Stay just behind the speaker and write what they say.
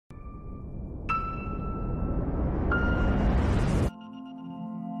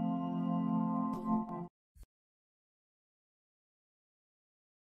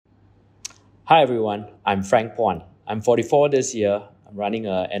Hi everyone, I'm Frank PHUAN. I'm 44 this year. I'm running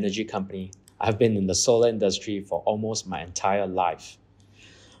an energy company. I've been in the solar industry for almost my entire life.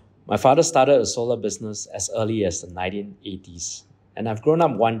 My father started a solar business as early as the 1980s, and I've grown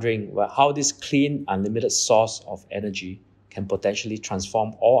up wondering how this clean, unlimited source of energy can potentially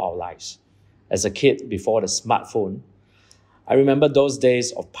transform all our lives. As a kid, before the smartphone, I remember those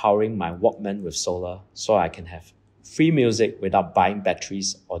days of powering my Walkman with solar so I can have free music without buying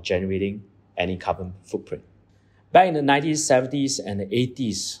batteries or generating any carbon footprint. Back in the 1970s and the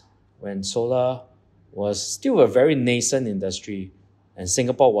 80s, when solar was still a very nascent industry and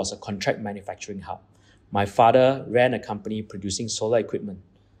Singapore was a contract manufacturing hub, my father ran a company producing solar equipment,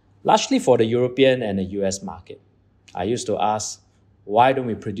 largely for the European and the US market. I used to ask, why don't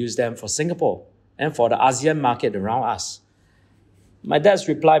we produce them for Singapore and for the ASEAN market around us? My dad's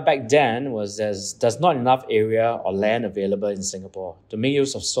reply back then was there's not enough area or land available in Singapore to make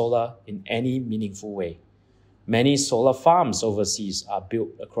use of solar in any meaningful way. Many solar farms overseas are built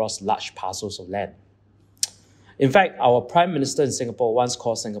across large parcels of land. In fact, our Prime Minister in Singapore once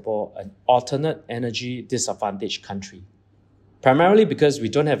called Singapore an alternate energy disadvantaged country, primarily because we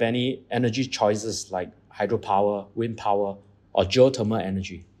don't have any energy choices like hydropower, wind power, or geothermal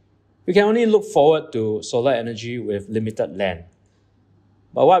energy. We can only look forward to solar energy with limited land.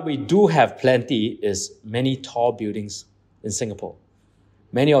 But what we do have plenty is many tall buildings in Singapore.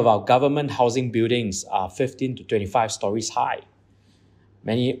 Many of our government housing buildings are 15 to 25 stories high.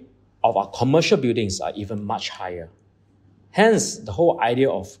 Many of our commercial buildings are even much higher. Hence, the whole idea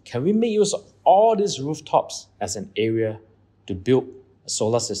of can we make use of all these rooftops as an area to build a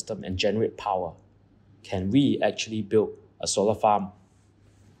solar system and generate power? Can we actually build a solar farm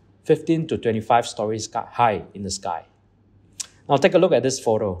 15 to 25 stories high in the sky? Now take a look at this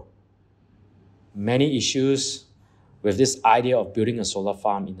photo. Many issues with this idea of building a solar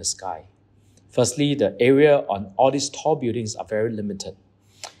farm in the sky. Firstly, the area on all these tall buildings are very limited.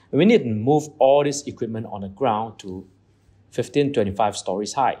 And we need to move all this equipment on the ground to 15, 25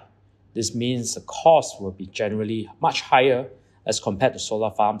 stories high. This means the cost will be generally much higher as compared to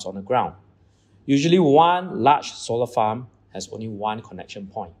solar farms on the ground. Usually one large solar farm has only one connection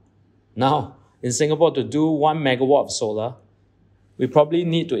point. Now, in Singapore, to do 1 megawatt of solar, we probably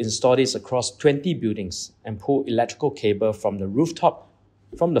need to install this across 20 buildings and pull electrical cable from the rooftop,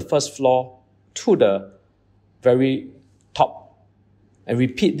 from the first floor to the very top, and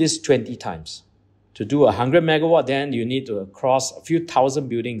repeat this 20 times. To do 100 megawatt, then you need to cross a few thousand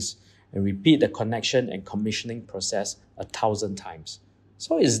buildings and repeat the connection and commissioning process 1,000 times.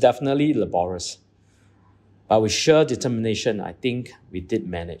 So it's definitely laborious. But with sheer determination, I think we did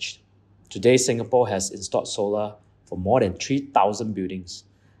manage. Today, Singapore has installed solar for more than 3,000 buildings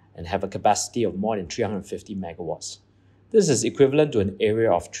and have a capacity of more than 350 megawatts. This is equivalent to an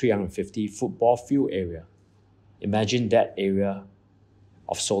area of 350 football field area. Imagine that area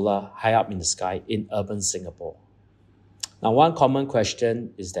of solar high up in the sky in urban Singapore. Now, one common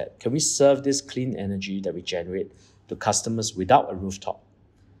question is that can we serve this clean energy that we generate to customers without a rooftop?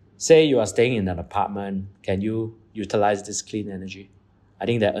 Say you are staying in an apartment, can you utilize this clean energy? I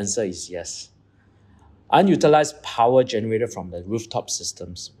think the answer is yes. Unutilized power generated from the rooftop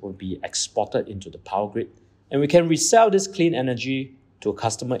systems will be exported into the power grid, and we can resell this clean energy to a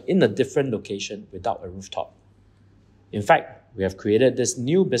customer in a different location without a rooftop. In fact, we have created this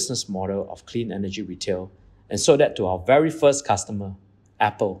new business model of clean energy retail and sold that to our very first customer,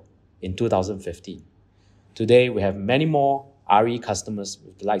 Apple, in 2015. Today, we have many more RE customers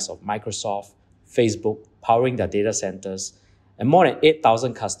with the likes of Microsoft, Facebook, powering their data centers, and more than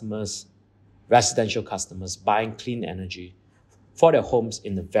 8,000 customers, residential customers, buying clean energy for their homes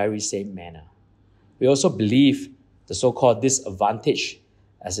in the very same manner. We also believe the so-called disadvantage,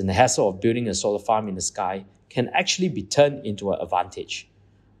 as in the hassle of building a solar farm in the sky, can actually be turned into an advantage.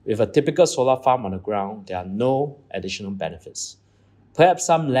 With a typical solar farm on the ground, there are no additional benefits. Perhaps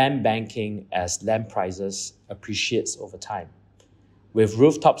some land banking as land prices appreciates over time. With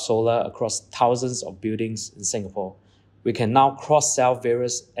rooftop solar across thousands of buildings in Singapore, we can now cross-sell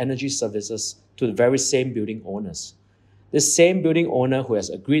various energy services to the very same building owners. This same building owner who has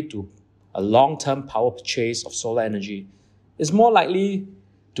agreed to a long-term power purchase of solar energy is more likely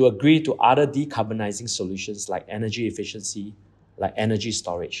to agree to other decarbonizing solutions like energy efficiency, like energy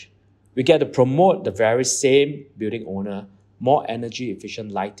storage. We get to promote the very same building owner more energy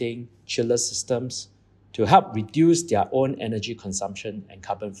efficient lighting, chiller systems to help reduce their own energy consumption and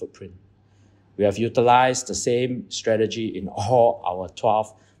carbon footprint. We have utilized the same strategy in all our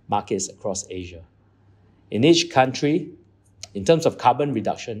 12 markets across Asia. In each country, in terms of carbon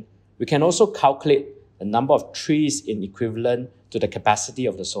reduction, we can also calculate the number of trees in equivalent to the capacity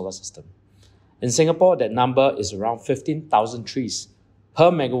of the solar system. In Singapore, that number is around 15,000 trees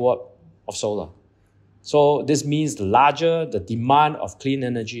per megawatt of solar. So this means the larger the demand of clean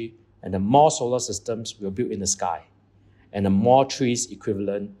energy and the more solar systems we'll build in the sky, and the more trees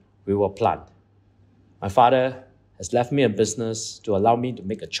equivalent we will plant. My father has left me a business to allow me to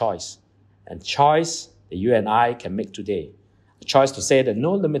make a choice, and choice that you and I can make today. A choice to say that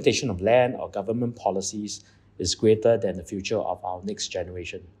no limitation of land or government policies is greater than the future of our next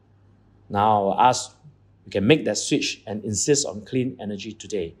generation. Now, us, we can make that switch and insist on clean energy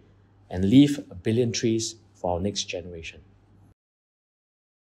today and leave 1 billion trees for our next generation.